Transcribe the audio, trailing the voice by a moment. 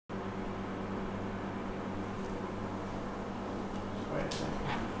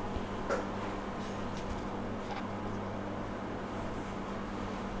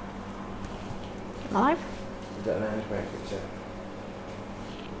Alive? Is that an animatronic picture?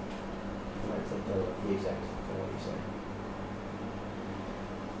 Might take a few seconds for what you say.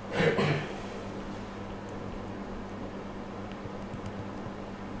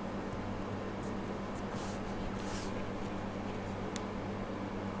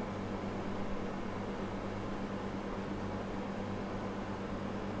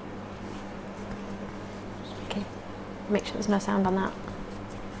 Okay, make sure there's no sound on that.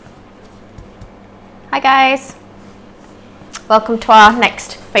 Hi guys, welcome to our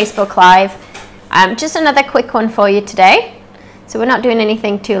next Facebook Live. Just another quick one for you today. So we're not doing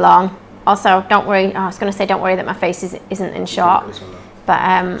anything too long. Also, don't worry, I was going to say don't worry that my face isn't in shot. But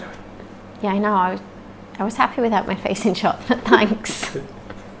yeah, I know, I was happy without my face in shot, thanks.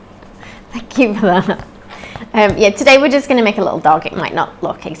 Thank you for that. Yeah, today we're just going to make a little dog. It might not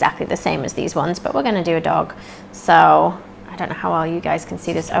look exactly the same as these ones, but we're going to do a dog. So I don't know how well you guys can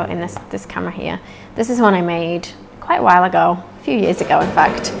see this out in this camera here. This is one I made quite a while ago, a few years ago in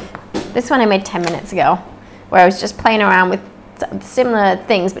fact. This one I made 10 minutes ago, where I was just playing around with similar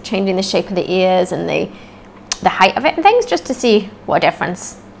things but changing the shape of the ears and the height of it and things, just to see what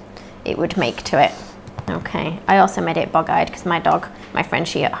difference it would make to it. Okay, I also made it bog-eyed because my dog, my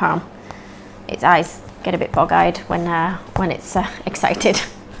Frenchie at home, its eyes get a bit bog-eyed when it's excited.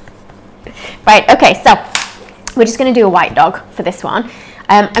 Right, okay, so we're just going to do a white dog for this one.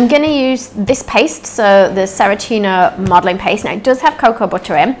 I'm going to use this paste, so the Saracino modeling paste. Now it does have cocoa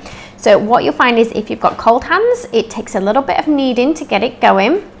butter in, so what you'll find is if you've got cold hands, it takes a little bit of kneading to get it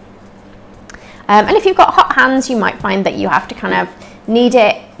going. And if you've got hot hands, you might find that you have to kind of knead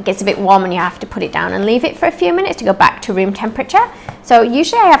it, it gets a bit warm and you have to put it down and leave it for a few minutes to go back to room temperature. So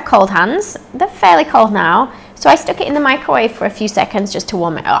usually I have cold hands, they're fairly cold now, so I stuck it in the microwave for a few seconds just to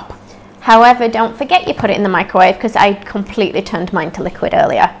warm it up. However, don't forget you put it in the microwave because I completely turned mine to liquid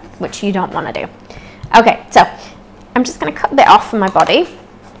earlier, which you don't want to do. Okay, so I'm just going to cut a bit off from my body.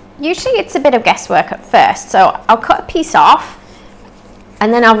 Usually it's a bit of guesswork at first, so I'll cut a piece off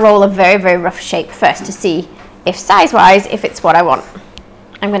and then I'll roll a very, very rough shape first to see if size-wise, if it's what I want.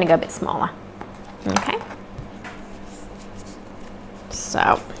 I'm going to go a bit smaller. Okay. So,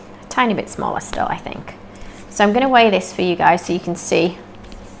 a tiny bit smaller still, I think. So I'm going to weigh this for you guys so you can see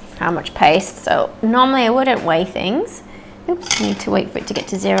how much paste. So normally I wouldn't weigh things. Oops, I need to wait for it to get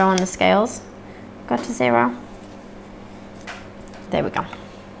to 0 on the scales. Got to 0. There we go.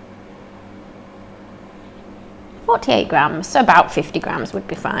 48 grams, so about 50 grams would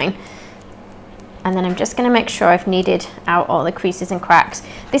be fine. And then I'm just going to make sure I've kneaded out all the creases and cracks.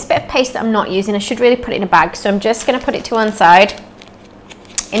 This bit of paste that I'm not using, I should really put it in a bag, so I'm just going to put it to one side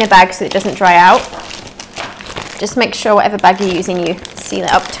in a bag so it doesn't dry out. Just make sure whatever bag you're using, you seal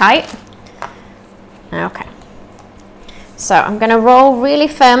it up tight. Okay. So I'm going to roll really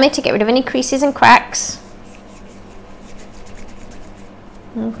firmly to get rid of any creases and cracks.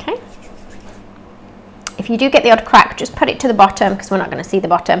 Okay. If you do get the odd crack, just put it to the bottom because we're not going to see the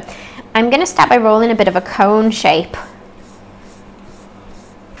bottom. I'm going to start by rolling a bit of a cone shape,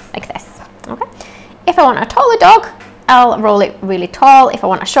 like this. Okay. If I want a taller dog, I'll roll it really tall. If I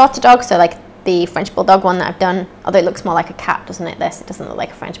want a shorter dog, so like the French Bulldog one that I've done, although it looks more like a cat, doesn't it, this? It doesn't look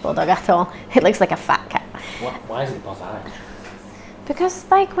like a French Bulldog at all. It looks like a fat cat. Why is it boss-eyed? Because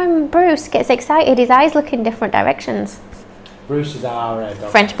like when Bruce gets excited, his eyes look in different directions. Bruce is our dog.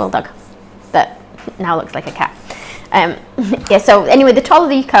 French Bulldog that now looks like a cat. Yeah, so anyway, the taller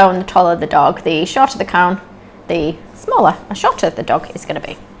the cone, the taller the dog. The shorter the cone, the smaller and shorter the dog is going to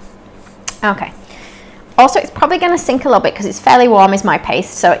be. Okay. Also, it's probably going to sink a little bit because it's fairly warm is my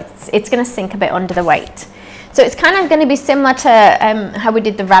paste, so it's going to sink a bit under the weight. So it's kind of going to be similar to how we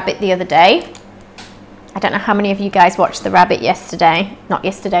did the rabbit the other day. I don't know how many of you guys watched the rabbit yesterday. Not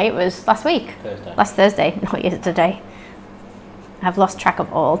yesterday, it was last week. Thursday. Last Thursday, not yesterday. I've lost track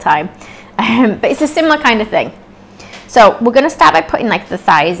of all time. But it's a similar kind of thing. So we're going to start by putting like the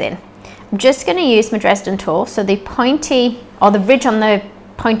thighs in. I'm just going to use my Dresden tool, so the pointy, or the ridge on the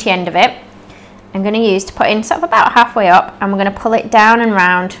pointy end of it, I'm going to use to put in sort of about halfway up, and we're going to pull it down and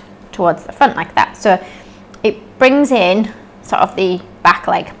round towards the front like that. So it brings in sort of the back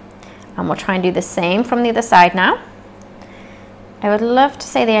leg, and we'll try and do the same from the other side now. I would love to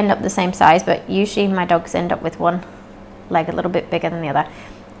say they end up the same size, but usually my dogs end up with one leg a little bit bigger than the other.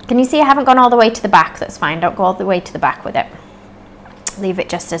 Can you see I haven't gone all the way to the back? That's fine, don't go all the way to the back with it. Leave it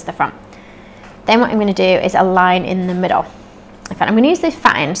just as the front. Then what I'm going to do is a line in the middle. In fact, I'm going to use the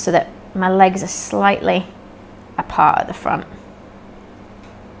fat end so that my legs are slightly apart at the front.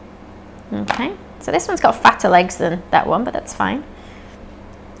 Okay, so this one's got fatter legs than that one, but that's fine.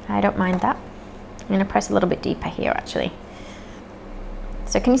 I don't mind that. I'm going to press a little bit deeper here actually.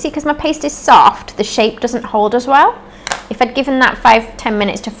 So can you see, because my paste is soft, the shape doesn't hold as well. If I'd given that 5-10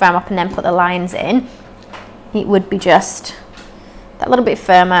 minutes to firm up and then put the lines in, it would be just that little bit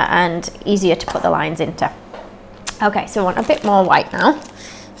firmer and easier to put the lines into. Okay, so I want a bit more white now.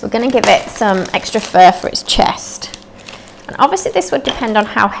 So we're going to give it some extra fur for its chest. And obviously this would depend on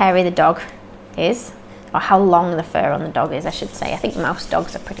how hairy the dog is, or how long the fur on the dog is, I should say. I think most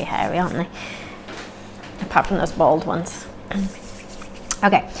dogs are pretty hairy, aren't they? Apart from those bald ones.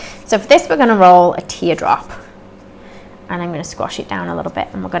 Okay, so for this we're going to roll a teardrop. And I'm going to squash it down a little bit,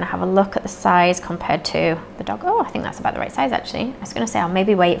 and we're going to have a look at the size compared to the dog. Oh, I think that's about the right size actually. I was going to say I'll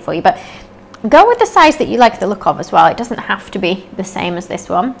maybe weigh it for you, but go with the size that you like the look of as well. It doesn't have to be the same as this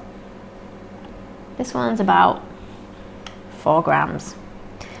one. This one's about 4 grams.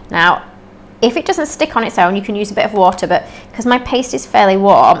 Now, if it doesn't stick on its own, you can use a bit of water, but because my paste is fairly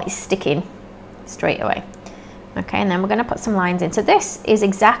warm, it's sticking straight away. Okay, and then we're going to put some lines in. So this is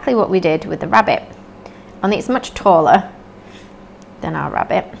exactly what we did with the rabbit, only it's much taller than our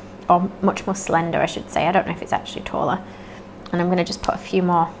rabbit, or much more slender, I should say. I don't know if it's actually taller. And I'm going to just put a few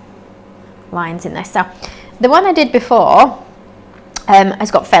more lines in there. So the one I did before has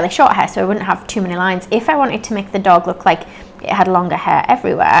got fairly short hair, so I wouldn't have too many lines. If I wanted to make the dog look like it had longer hair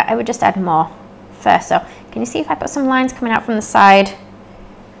everywhere, I would just add more fur. So can you see if I put some lines coming out from the side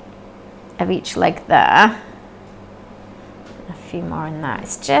of each leg there, a few more in that.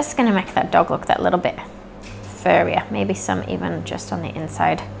 It's just going to make that dog look that little bit furrier, maybe some even just on the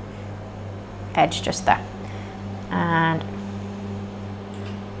inside edge just there, and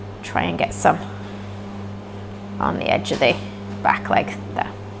try and get some on the edge of the back leg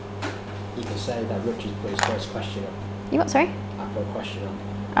there. You can say that Richard's put his first question up. You what, sorry? I put a question up.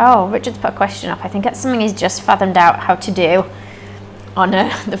 Oh, Richard's put a question up. I think that's something he's just fathomed out how to do on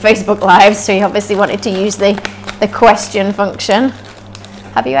the Facebook Live, so he obviously wanted to use the question function.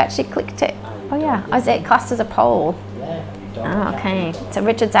 Have you actually clicked it? Oh yeah, is it classed as a poll? Yeah. Oh, okay. So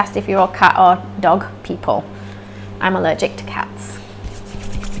Richard's asked if you're all cat or dog people. I'm allergic to cats.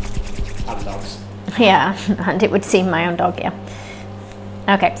 And dogs. Yeah, and it would seem my own dog, yeah.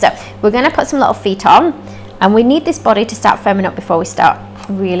 Okay, so we're going to put some little feet on, and we need this body to start firming up before we start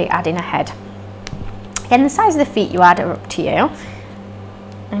really adding a head. Again, the size of the feet you add are up to you.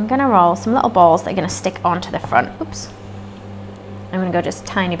 I'm going to roll some little balls that are going to stick onto the front. Oops. I'm going to go just a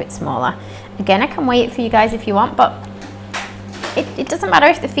tiny bit smaller. Again, I can weigh it for you guys if you want, but it doesn't matter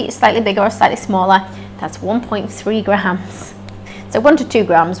if the feet are slightly bigger or slightly smaller. That's 1.3 grams. So 1 to 2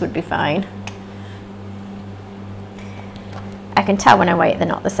 grams would be fine. I can tell when I weigh it they're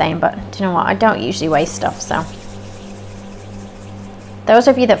not the same, but do you know what? I don't usually weigh stuff, so. Those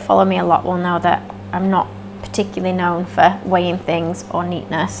of you that follow me a lot will know that I'm not particularly known for weighing things or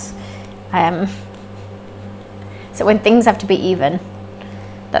neatness. So when things have to be even,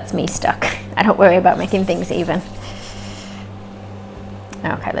 that's me stuck. I don't worry about making things even.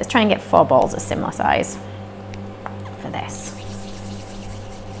 Okay, let's try and get 4 balls of similar size for this.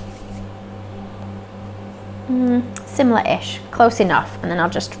 Similar-ish, close enough, and then I'll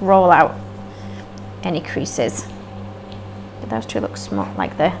just roll out any creases. But those two look small,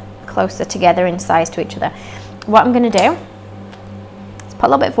 like they're closer together in size to each other. What I'm going to do is put a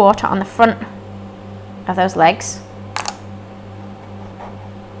little bit of water on the front of those legs.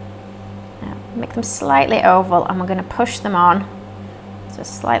 Now, make them slightly oval, and we're going to push them on. So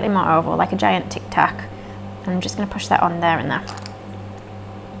slightly more oval, like a giant Tic Tac. And I'm just going to push that on there and there.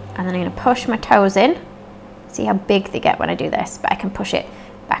 And then I'm going to push my toes in. See how big they get when I do this, but I can push it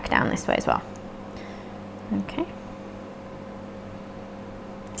back down this way as well. Okay.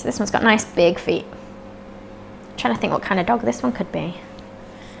 So this one's got nice big feet. I'm trying to think what kind of dog this one could be,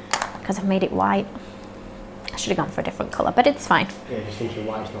 because I've made it white. I should have gone for a different colour, but it's fine. Yeah, just thinking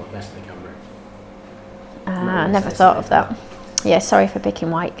white's not the best in the camera. I never thought of that. Yeah, sorry for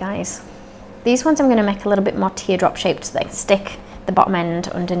picking white, guys. These ones I'm going to make a little bit more teardrop shaped so they can stick the bottom end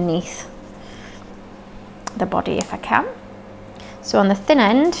underneath the body if I can. So on the thin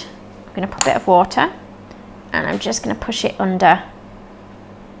end, I'm going to put a bit of water, and I'm just going to push it under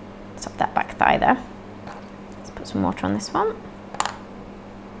sort of that back thigh there. Let's put some water on this one.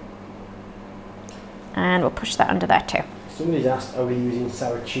 And we'll push that under there too. Somebody's asked, are we using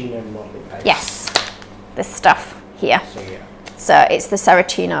Saracino modelling paste? Yes, this stuff here. So yeah. So it's the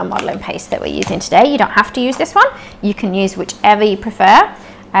Saracino modelling paste that we're using today. You don't have to use this one. You can use whichever you prefer.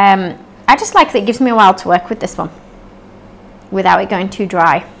 I just like that it gives me a while to work with this one without it going too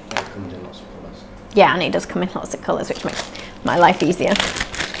dry. It comes in lots of colours. Yeah, and it does come in lots of colours, which makes my life easier.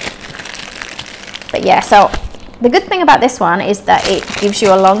 But yeah, so The good thing about this one is that it gives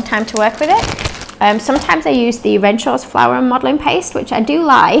you a long time to work with it. Sometimes I use the Renshaw's Flour and Modelling Paste, which I do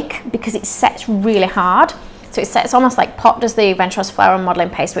like because it sets really hard. So it sets almost like Pot does the Renshaw's Flour and Modelling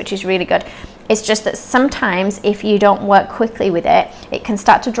Paste, which is really good. It's just that sometimes if you don't work quickly with it, it can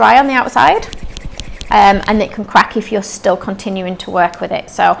start to dry on the outside, and it can crack if you're still continuing to work with it.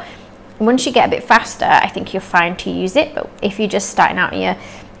 So once you get a bit faster, I think you're fine to use it. But if you're just starting out and you're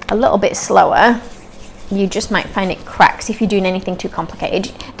a little bit slower, you just might find it cracks if you're doing anything too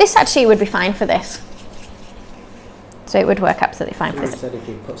complicated. This actually would be fine for this. So it would work absolutely fine for this. You said if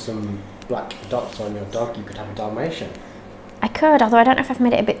you put some black dots on your dog, you could have a Dalmatian. I could, although I don't know if I've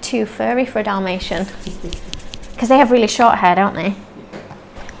made it a bit too furry for a Dalmatian. Because they have really short hair, don't they?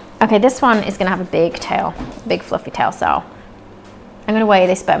 Okay, this one is going to have a big tail, big fluffy tail, so I'm going to weigh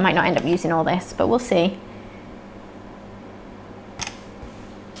this, but I might not end up using all this, but we'll see.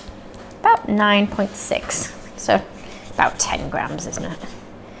 About 9.6, so about 10 grams, isn't it?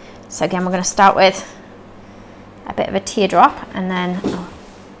 So again, we're going to start with a bit of a teardrop, and then I'll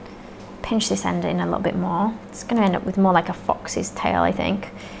pinch this end in a little bit more. It's going to end up with more like a fox's tail, I think.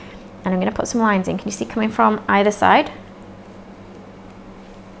 And I'm going to put some lines in. Can you see coming from either side?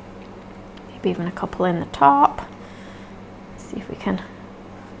 Maybe even a couple in the top. Let's see if we can.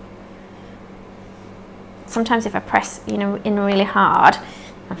 Sometimes if I press, you know, in really hard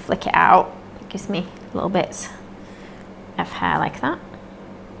and flick it out, it gives me little bits of hair like that.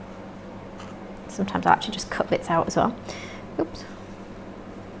 Sometimes I'll actually just cut bits out as well. Oops.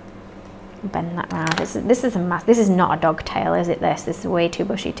 Bend that round. This is not a dog tail, is it? This is way too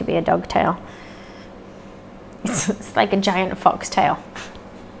bushy to be a dog tail. It's like a giant fox tail.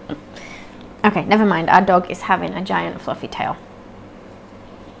 Okay, never mind. Our dog is having a giant fluffy tail.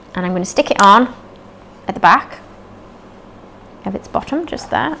 And I'm going to stick it on at the back of its bottom, just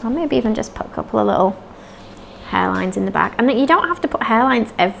there. Or maybe even just put a couple of little hairlines in the back. And you don't have to put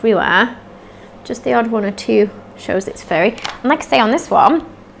hairlines everywhere. Just the odd one or two shows it's furry. And like I say, on this one,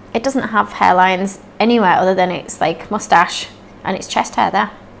 it doesn't have hairlines anywhere other than its like mustache and its chest hair there.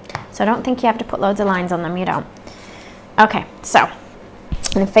 So I don't think you have to put loads of lines on them, you don't. Okay, so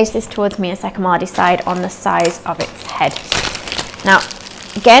I'm going to face this towards me a second while I decide on the size of its head. Now,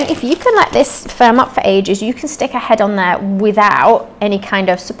 again, if you can let this firm up for ages, you can stick a head on there without any kind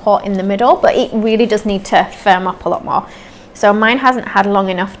of support in the middle, but it really does need to firm up a lot more. So mine hasn't had long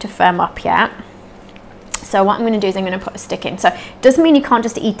enough to firm up yet. So what I'm going to do is I'm going to put a stick in. So it doesn't mean you can't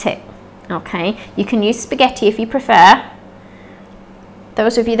just eat it, okay? You can use spaghetti if you prefer.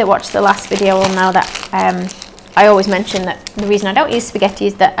 Those of you that watched the last video will know that I always mention that the reason I don't use spaghetti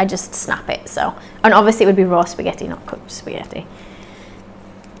is that I just snap it. So, and obviously it would be raw spaghetti, not cooked spaghetti.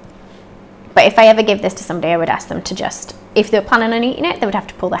 But if I ever give this to somebody, I would ask them to just, if they're planning on eating it, they would have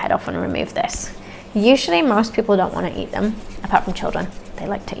to pull the head off and remove this. Usually most people don't want to eat them, apart from children. They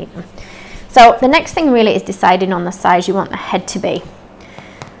like to eat them. So the next thing really is deciding on the size you want the head to be.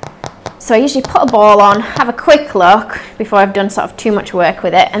 So I usually put a ball on, have a quick look before I've done sort of too much work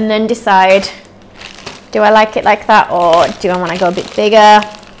with it, and then decide, do I like it like that, or do I want to go a bit bigger?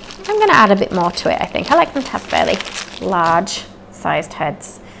 I'm going to add a bit more to it, I think. I like them to have fairly large sized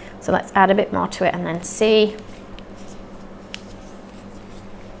heads. So let's add a bit more to it and then see.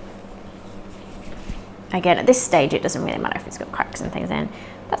 Again, at this stage, it doesn't really matter if it's got cracks and things in.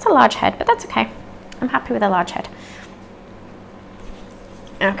 That's a large head, but that's okay. I'm happy with a large head.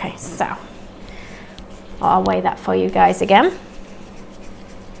 Okay, so I'll weigh that for you guys again.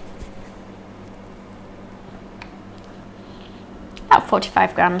 About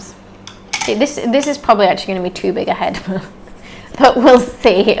 45 grams. See, this is probably actually going to be too big a head, but we'll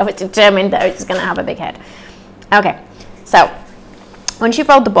see. I was determined that it's going to have a big head. Okay, so once you've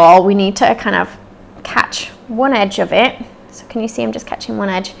rolled the ball, we need to kind of catch one edge of it. So can you see I'm just catching one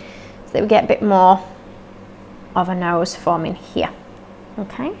edge so that we get a bit more of a nose forming here.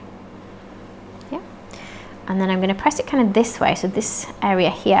 Okay, yeah, and then I'm going to press it kind of this way, so this area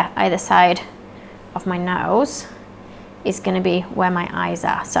here either side of my nose is going to be where my eyes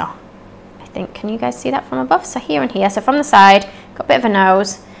are. So I think, can you guys see that from above? So here and here, so from the side, got a bit of a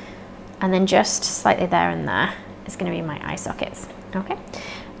nose, and then just slightly there and there is going to be my eye sockets. Okay,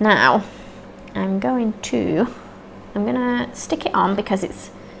 now I'm going to stick it on because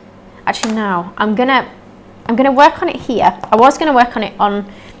it's actually, no, I'm gonna work on it here. I was gonna work on it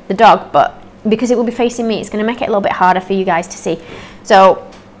on the dog, but because it will be facing me, it's gonna make it a little bit harder for you guys to see. So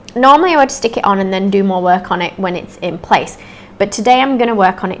normally I would stick it on and then do more work on it when it's in place. But today I'm gonna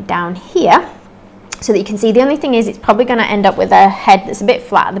work on it down here so that you can see. The only thing is it's probably gonna end up with a head that's a bit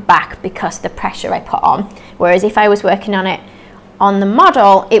flat at the back because the pressure I put on. Whereas if I was working on it on the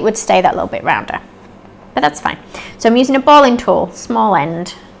model, it would stay that little bit rounder. But but that's fine. So I'm using a balling tool, small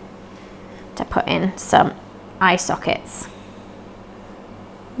end, to put in some eye sockets.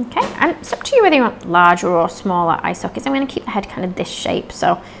 Okay, and it's up to you whether you want larger or smaller eye sockets. I'm going to keep the head kind of this shape,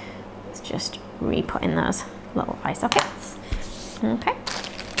 so let's just re-put in those little eye sockets. Okay,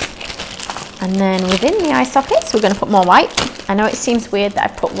 and then within the eye sockets we're going to put more white. I know it seems weird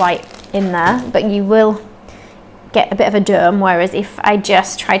that I've put white in there, but you will get a bit of a dome, whereas if I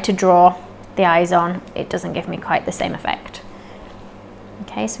just tried to draw the eyes on, it doesn't give me quite the same effect.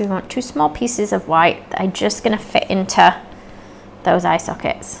 Okay, so we want 2 small pieces of white that are just going to fit into those eye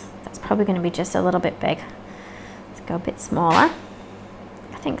sockets. That's probably going to be just a little bit big. Let's go a bit smaller.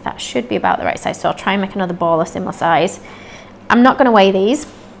 I think that should be about the right size, so I'll try and make another ball a similar size. I'm not going to weigh these.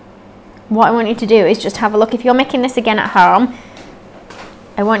 What I want you to do is just have a look. If you're making this again at home,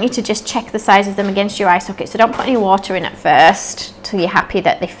 I want you to just check the size of them against your eye socket. So don't put any water in at first till you're happy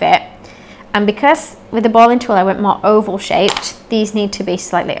that they fit. And because with the balling tool I went more oval shaped, these need to be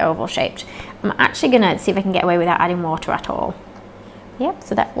slightly oval shaped. I'm actually going to see if I can get away without adding water at all. Yep,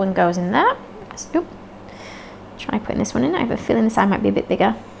 so that one goes in there. Oop. Try putting this one in. I have a feeling this eye might be a bit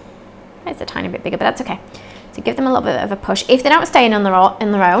bigger. It's a tiny bit bigger, but that's okay. So give them a little bit of a push. If they don't stay in on their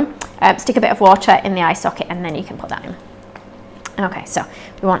own, stick a bit of water in the eye socket and then you can put that in. Okay, so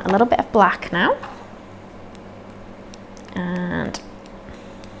we want a little bit of black now. And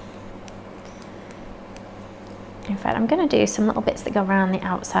in fact, I'm going to do some little bits that go around the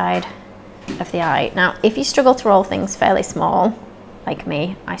outside of the eye. Now, if you struggle to roll things fairly small, like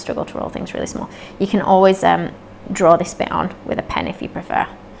me, I struggle to roll things really small, you can always draw this bit on with a pen if you prefer.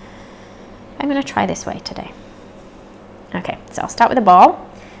 I'm going to try this way today. Okay, so I'll start with a ball.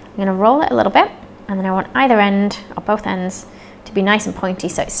 I'm going to roll it a little bit, and then I want either end, or both ends, to be nice and pointy,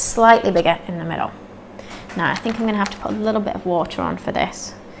 so it's slightly bigger in the middle. Now, I think I'm going to have to put a little bit of water on for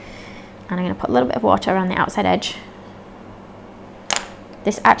this. And I'm going to put a little bit of water around the outside edge.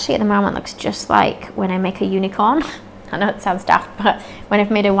 This actually at the moment looks just like when I make a unicorn. I know it sounds daft, but when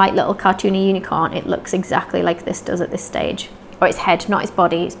I've made a white little cartoony unicorn, it looks exactly like this does at this stage. Or its head, not its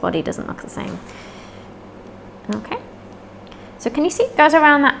body. Its body doesn't look the same. Okay. So can you see it goes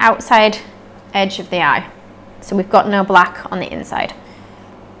around the outside edge of the eye? So we've got no black on the inside.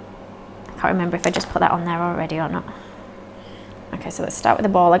 I can't remember if I just put that on there already or not. Okay, so let's start with the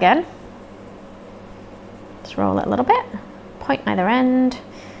ball again. Just roll it a little bit. Point either end.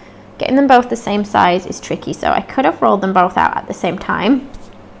 Getting them both the same size is tricky, so I could have rolled them both out at the same time.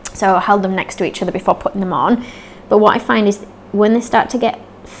 So I held them next to each other before putting them on. But what I find is when they start to get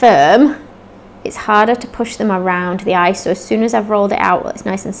firm, it's harder to push them around the eye. So as soon as I've rolled it out, it's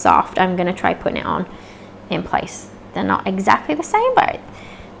nice and soft, I'm going to try putting it on in place. They're not exactly the same, but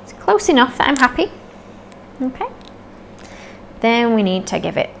it's close enough that I'm happy. Okay. Then we need to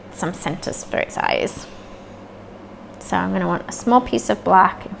give it some centers for its eyes. So I'm going to want a small piece of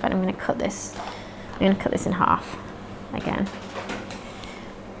black. In fact, I'm going to cut this. I'm going to cut this in half again.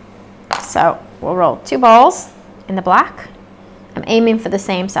 So we'll roll 2 balls in the black. I'm aiming for the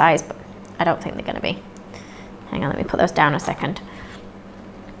same size, but I don't think they're going to be. Hang on, let me put those down a second.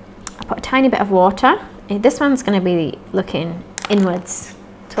 I put a tiny bit of water. This one's going to be looking inwards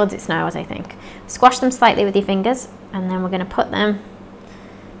towards its nose, I think. Squash them slightly with your fingers, and then we're going to put them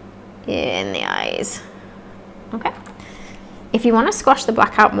in the eyes. Okay. If you want to squash the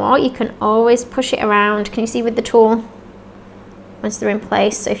black out more, you can always push it around. Can you see with the tool once they're in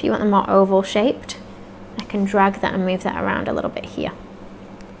place? So if you want them more oval shaped, I can drag that and move that around a little bit here.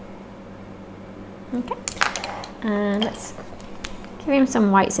 Okay. And let's give him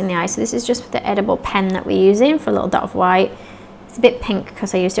some whites in the eye. So this is just the edible pen that we're using for a little dot of white. It's a bit pink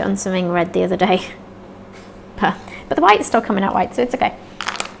because I used it on something red the other day. But the white is still coming out white, so it's okay.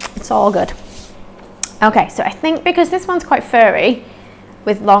 It's all good. Okay, so I think because this one's quite furry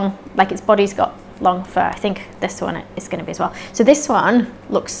with long, like its body's got long fur, I think this one is going to be as well. So this one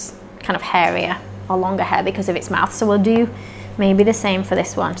looks kind of hairier or longer hair because of its mouth. So we'll do maybe the same for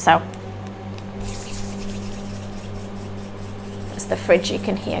this one. So that's the fridge you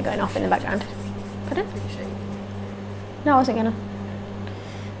can hear going off in the background. Pardon? No, I wasn't gonna.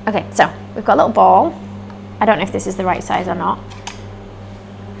 Okay, so we've got a little ball. I don't know if this is the right size or not.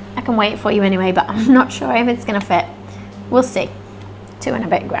 I can weigh it for you anyway, but I'm not sure if it's gonna fit. We'll see. 2 and a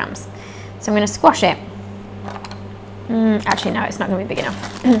bit grams. So I'm gonna squash it. Actually, no, it's not gonna be big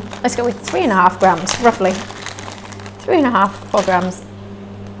enough. Let's go with 3.5 grams, roughly. 3.5, 4 grams.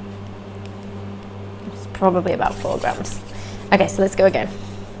 It's probably about 4 grams. Okay, so let's go again.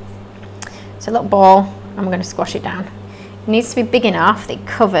 So a little ball, I'm gonna squash it down. It needs to be big enough that it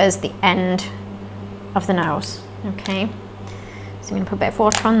covers the end of the nose, okay? So I'm going to put a bit of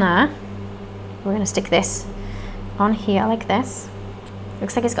water on there. we're going to stick this on here like this.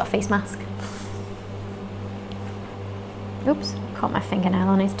 Looks like he's got a face mask. Oops, caught my fingernail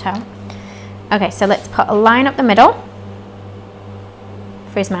on his toe. Okay, so let's put a line up the middle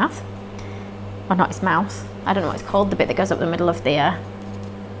for his mouth. Well, not his mouth. I don't know what it's called, the bit that goes up the middle of the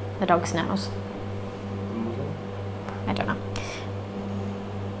dog's nose. I don't know.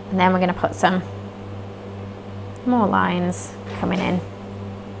 And then we're going to put some more lines coming in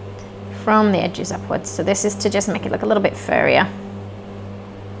from the edges upwards. So this is to just make it look a little bit furrier.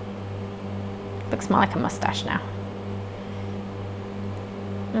 Looks more like a mustache now.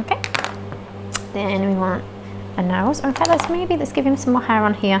 Okay. Then we want a nose. In fact, let's give him some more hair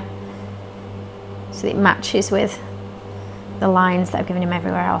on here so that it matches with the lines that I've given him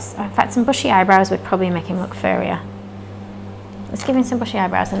everywhere else. In fact, some bushy eyebrows would probably make him look furrier. Let's give him some bushy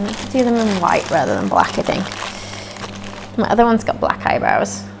eyebrows and do them in white rather than black, I think. My other one's got black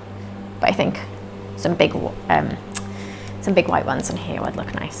eyebrows, but I think some big white ones in here would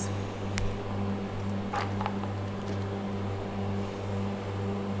look nice.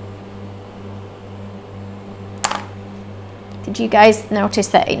 Did you guys notice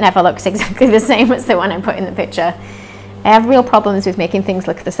that it never looks exactly the same as the one I put in the picture? I have real problems with making things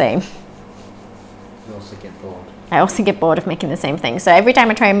look the same. You also get bored. I also get bored of making the same thing. So every time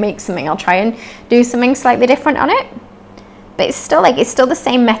I try and make something, I'll try and do something slightly different on it. But it's still the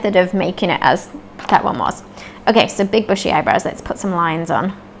same method of making it as that one was. Okay, so big bushy eyebrows. Let's put some lines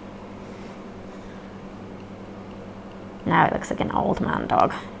on. Now it looks like an old man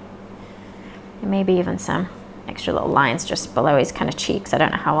dog. And maybe even some extra little lines just below his kind of cheeks. I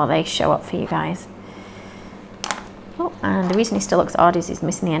don't know how well they show up for you guys. Oh, and the reason he still looks odd is he's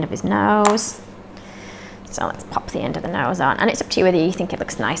missing the end of his nose. So let's pop the end of the nose on. And it's up to you whether you think it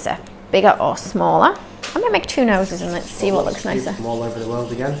looks nicer, bigger or smaller. I'm gonna make 2 noses and let's see what looks nicer. From all over the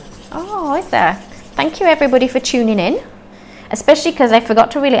world again. Oh, is there? Thank you everybody for tuning in. Especially because I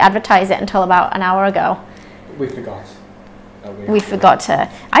forgot to really advertise it until about an hour ago. We forgot. We forgot to,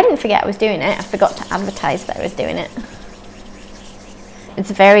 I didn't forget I was doing it, I forgot to advertise that I was doing it. It's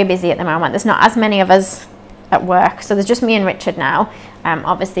very busy at the moment. There's not as many of us at work, so there's just me and Richard now,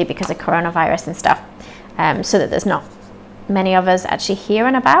 obviously because of coronavirus and stuff, so that there's not many of us actually here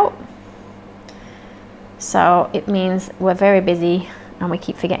and about. So it means we're very busy and we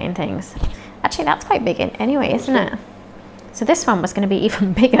keep forgetting things. Actually, that's quite big anyway, isn't it? So this one was going to be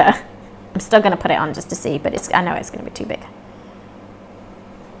even bigger. I'm still going to put it on just to see, but I know it's going to be too big.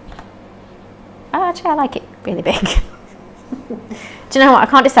 Oh, actually, I like it really big. Do you know what? I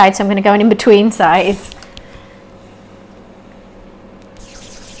can't decide, so I'm going to go in between size.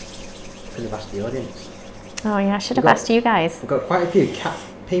 Could have asked the audience. Oh yeah, I should have asked you guys. We've got quite a few cat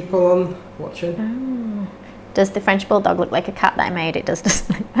people on watching. Oh. Does the French Bulldog look like a cat that I made? It does. It's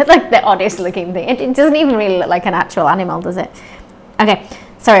like the oddest looking thing. It doesn't even really look like an actual animal, does it? Okay,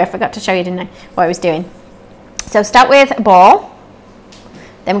 sorry, I forgot to show you, didn't I, what I was doing. So start with a ball,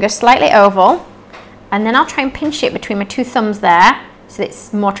 then we go slightly oval, and then I'll try and pinch it between my 2 thumbs there so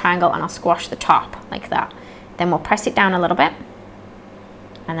it's more triangle, and I'll squash the top like that. Then we'll press it down a little bit,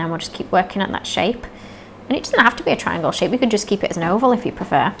 and then we'll just keep working at that shape. And it doesn't have to be a triangle shape, you could just keep it as an oval if you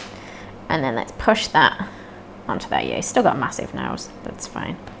prefer. And then let's push that onto there. Yeah, he's still got a massive nose, that's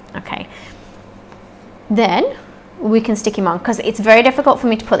fine. Okay, then we can stick him on, because it's very difficult for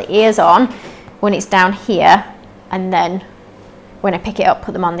me to put the ears on when it's down here, and then when I pick it up,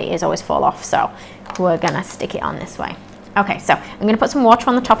 put them on, the ears always fall off. So we're gonna stick it on this way. Okay, so I'm gonna put some water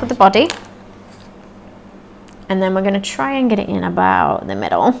on the top of the body, and then we're gonna try and get it in about the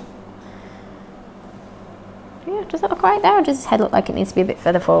middle. Yeah, does that look right there, or does his head look like it needs to be a bit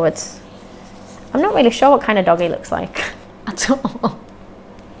further forwards? I'm not really sure what kind of dog he looks like at all.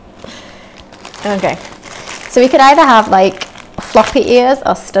 Okay, so we could either have like floppy ears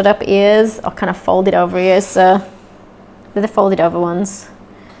or stood up ears or kind of folded over ears. So they're the folded over ones.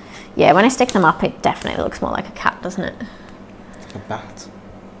 Yeah, when I stick them up, it definitely looks more like a cat, doesn't it? A bat.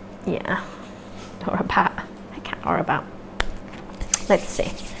 Yeah, or a bat. A cat or a bat. Let's see.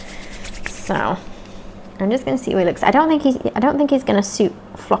 So I'm just going to see what he looks. I don't think he's going to suit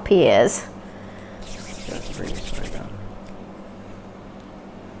floppy ears.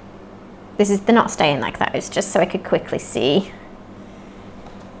 They're not staying like that. It's just so I could quickly see.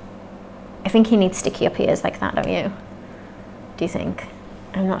 I think he needs sticky up ears like that, don't you? Do you think?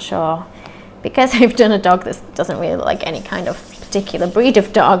 I'm not sure. Because I've done a dog that doesn't really look like any kind of particular breed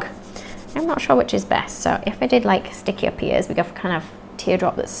of dog, I'm not sure which is best. So if I did like sticky up ears, we go for kind of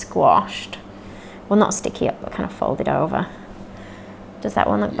teardrop that's squashed. Well, not sticky up, but kind of folded over. Does that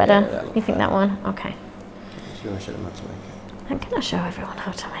one look better? That looks you think that one? Okay. You want to show them how to make it? I'm going to show everyone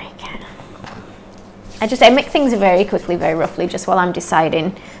how to make it. I make things very quickly, very roughly, just while I'm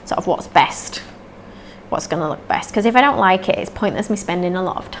deciding sort of what's best, what's going to look best. Because if I don't like it, it's pointless me spending a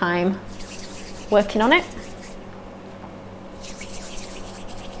lot of time working on it.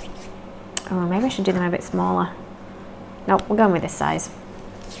 Oh, maybe I should do them a bit smaller. Nope, we're going with this size.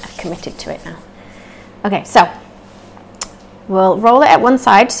 I've committed to it now. Okay, so we'll roll it at one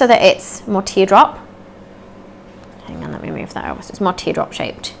side so that it's more teardrop. Hang on, let me move that over so it's more teardrop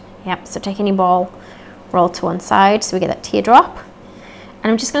shaped. Yep, so take any ball, roll to one side so we get that teardrop.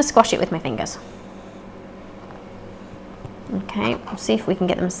 And I'm just going to squash it with my fingers. Okay, we'll see if we can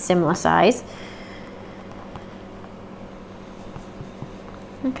get them similar size.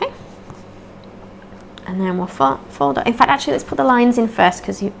 Okay. And then we'll fold it. In fact, actually, let's put the lines in first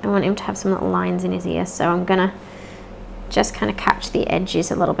because I want him to have some little lines in his ear. So I'm going to just kind of catch the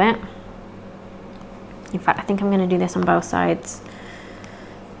edges a little bit. In fact, I think I'm going to do this on both sides.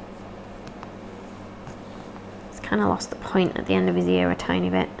 It's kind of lost the point at the end of his ear a tiny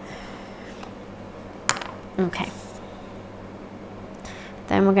bit. Okay.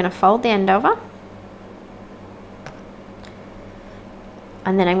 Then we're going to fold the end over.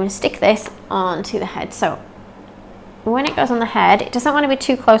 And then I'm going to stick this onto the head. So when it goes on the head, it doesn't want to be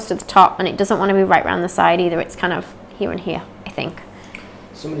too close to the top and it doesn't want to be right around the side either. It's kind of here and here, I think.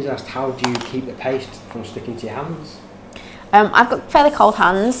 Somebody's asked, how do you keep the paste from sticking to your hands? I've got fairly cold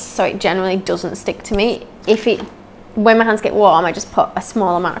hands, so it generally doesn't stick to me. When my hands get warm, I just put a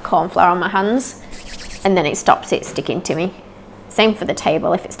small amount of corn flour on my hands and then it stops it sticking to me. Same for the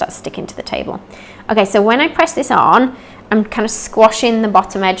table if it starts sticking to the table. Okay, so when I press this on, I'm kind of squashing the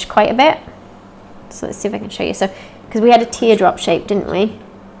bottom edge quite a bit. So let's see if I can show you. So, because we had a teardrop shape, didn't we?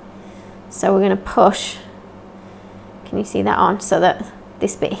 So we're going to push, can you see that on? So that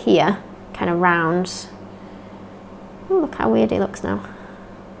this bit here kind of rounds. Ooh, look how weird it looks now.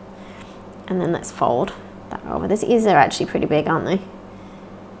 And then let's fold that over. These ears are actually pretty big, aren't they?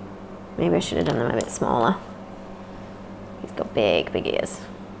 Maybe I should have done them a bit smaller. He's got big, big ears.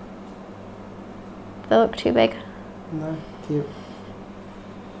 Do they look too big? No, cute.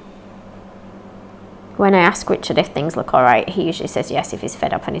 When I ask Richard if things look all right, he usually says yes if he's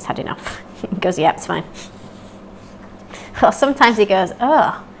fed up and he's had enough. He goes, yeah, it's fine. Well, sometimes he goes,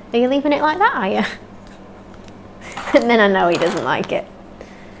 oh, are you leaving it like that, are you? And then I know he doesn't like it.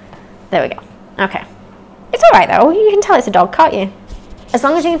 There we go. Okay. It's all right, though. You can tell it's a dog, can't you? As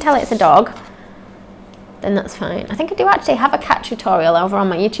long as you can tell it's a dog, then that's fine. I think I do actually have a cat tutorial over on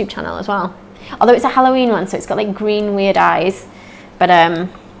my YouTube channel as well. Although it's a Halloween one, so it's got like green weird eyes, but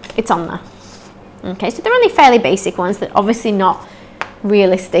it's on there. Okay, so they're only fairly basic ones. They're obviously not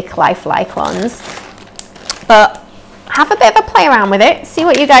realistic, lifelike ones, but have a bit of a play around with it. See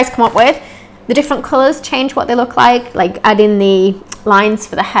what you guys come up with. The different colours change what they look like adding the lines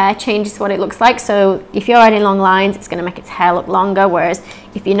for the hair changes what it looks like. So if you're adding long lines, it's going to make its hair look longer, whereas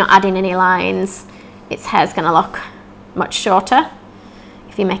if you're not adding any lines, its hair's going to look much shorter.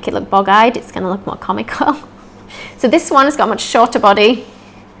 If you make it look bog-eyed, it's going to look more comical. So this one has got a much shorter body.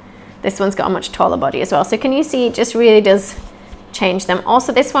 This one's got a much taller body as well. So can you see it just really does change them.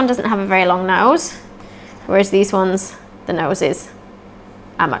 Also, this one doesn't have a very long nose, whereas these ones, the noses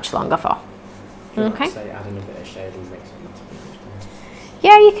are much longer for. Okay. Say adding a bit of shading makes it much better.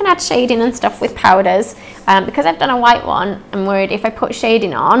 Yeah, you can add shading and stuff with powders. Because I've done a white one, I'm worried if I put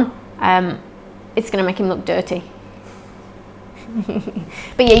shading on, it's going to make him look dirty.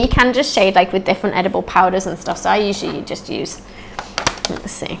 But yeah, you can just shade like with different edible powders and stuff. So I usually just use,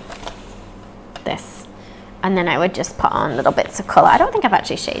 let's see, this, and then I would just put on little bits of colour. I don't think I've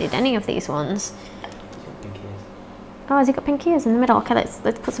actually shaded any of these ones. Oh, has he got pink ears in the middle? Okay, let's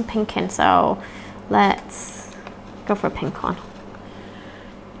put some pink in. So let's go for a pink one.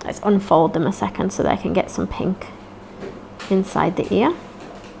 Let's unfold them a second so that I can get some pink inside the ear.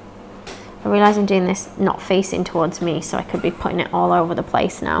 I realise I'm doing this not facing towards me, so I could be putting it all over the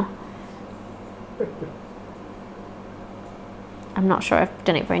place now. I'm not sure I've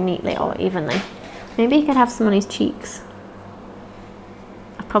done it very neatly or evenly. Maybe he could have some on his cheeks.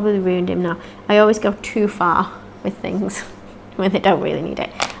 I've probably ruined him now. I always go too far with things when they don't really need it.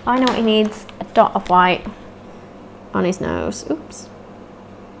 Oh, I know what he needs. A dot of white on his nose. Oops.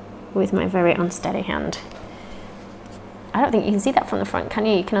 With my very unsteady hand. I don't think you can see that from the front, can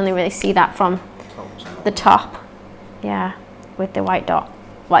you? You can only really see that from the top. Yeah, with the white dot.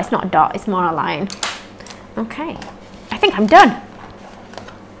 Well, it's not a dot, it's more a line. Okay, I think I'm done.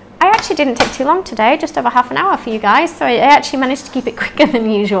 I actually didn't take too long today, just over half an hour for you guys, so I actually managed to keep it quicker than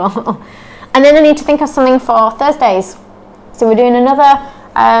usual. And then I need to think of something for Thursdays. So we're doing another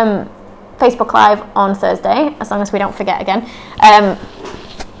Facebook Live on Thursday, as long as we don't forget again.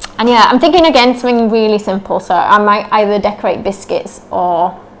 And yeah, I'm thinking again something really simple. So I might either decorate biscuits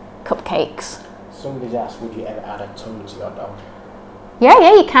or cupcakes. Somebody's asked, would you ever add a tongue to your dog?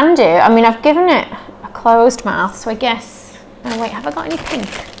 Yeah, you can do. I mean, I've given it a closed mouth, so I guess... Oh wait, have I got any pink?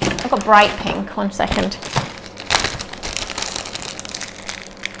 I've got bright pink. 1 second.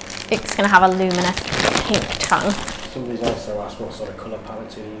 It's going to have a luminous pink tongue. Somebody's also asked what sort of colour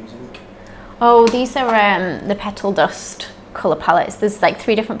palettes you're using. Oh, these are the Petal Dust colour palettes. There's like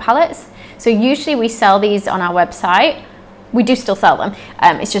 3 different palettes. So usually we sell these on our website. We do still sell them.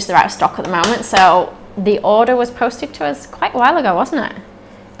 It's just they're out of stock at the moment. So the order was posted to us quite a while ago, wasn't it?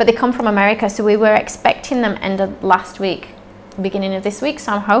 But they come from America, so we were expecting them end of last week, beginning of this week.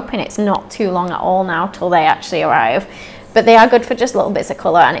 So I'm hoping it's not too long at all now till they actually arrive. But they are good for just little bits of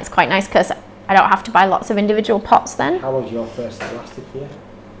colour, and it's quite nice because I don't have to buy lots of individual pots then. How long's your first set lasted for you?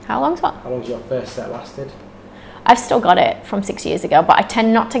 How long's what? How long's your first set lasted? I've still got it from 6 years ago, but I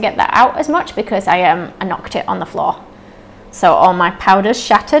tend not to get that out as much because I knocked it on the floor. So all my powder's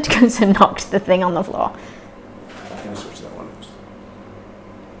shattered because I knocked the thing on the floor. I can switch to that one.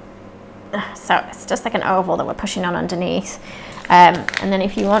 So it's just like an oval that we're pushing on underneath. And then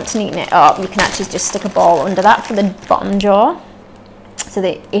if you want to neaten it up, you can actually just stick a ball under that for the bottom jaw. So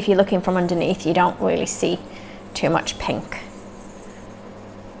that if you're looking from underneath, you don't really see too much pink.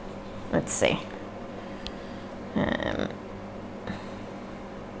 Let's see. I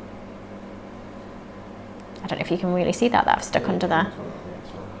don't know if you can really see that I've stuck under there.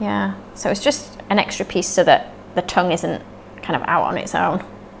 Yeah, so it's just an extra piece so that the tongue isn't kind of out on its own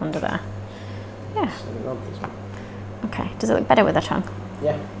under there. Yeah. Okay, does it look better with the tongue?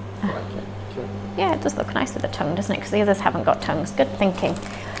 Yeah. Cool. Yeah, it does look nice with the tongue, doesn't it? Because the others haven't got tongues. Good thinking.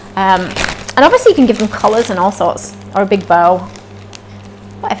 And obviously you can give them collars and all sorts, or a big bow.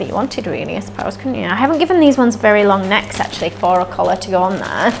 Whatever you wanted really, I suppose, couldn't you? I haven't given these ones very long necks actually for a collar to go on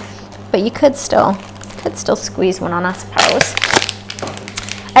there, but you could still squeeze one on, I suppose.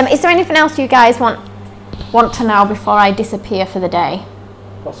 Is there anything else you guys want to know before I disappear for the day?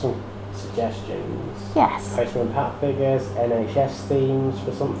 Got some suggestions. Yes. Postman Pat figures, NHS themes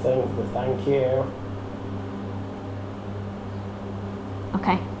for something, for thank you.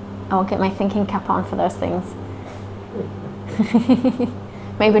 Okay, I'll get my thinking cap on for those things.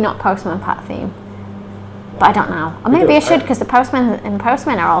 Maybe not Postman Pat theme, but I don't know. Or maybe I should, because the postmen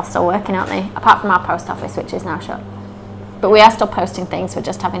are all still working, aren't they? Apart from our post office, which is now shut. But we are still posting things. We're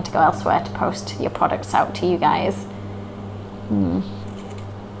just having to go elsewhere to post your products out to you guys.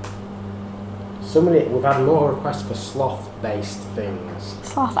 We've had more requests for sloth-based things.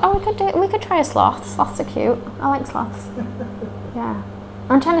 Sloth. Oh, we could try a sloth. Sloths are cute. I like sloths. Yeah.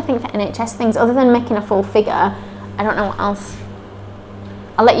 I'm trying to think for NHS things other than making a full figure. I don't know what else.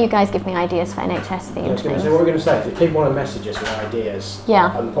 I'll let you guys give me ideas for NHS themed things. So what we're going to say is if people want to message us with ideas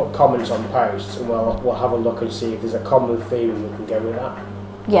and put comments on posts, and we'll have a look and see if there's a common theme and we can go with that.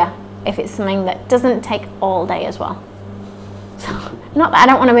 Yeah, if it's something that doesn't take all day as well. So, not that I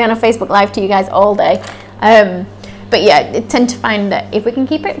don't want to be on a Facebook Live to you guys all day, but yeah, I tend to find that if we can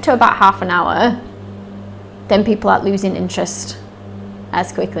keep it to about half an hour, then people aren't losing interest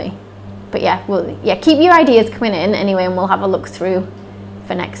as quickly. But yeah, keep your ideas coming in anyway, and we'll have a look through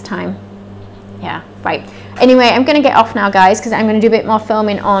for next time. Yeah, right. Anyway, I'm going to get off now, guys, because I'm going to do a bit more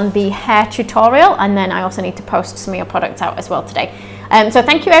filming on the hair tutorial, and then I also need to post some of your products out as well today. So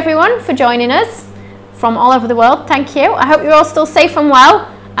thank you everyone for joining us from all over the world. Thank you. I hope you're all still safe and well,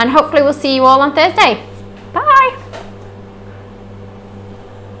 and hopefully we'll see you all on Thursday.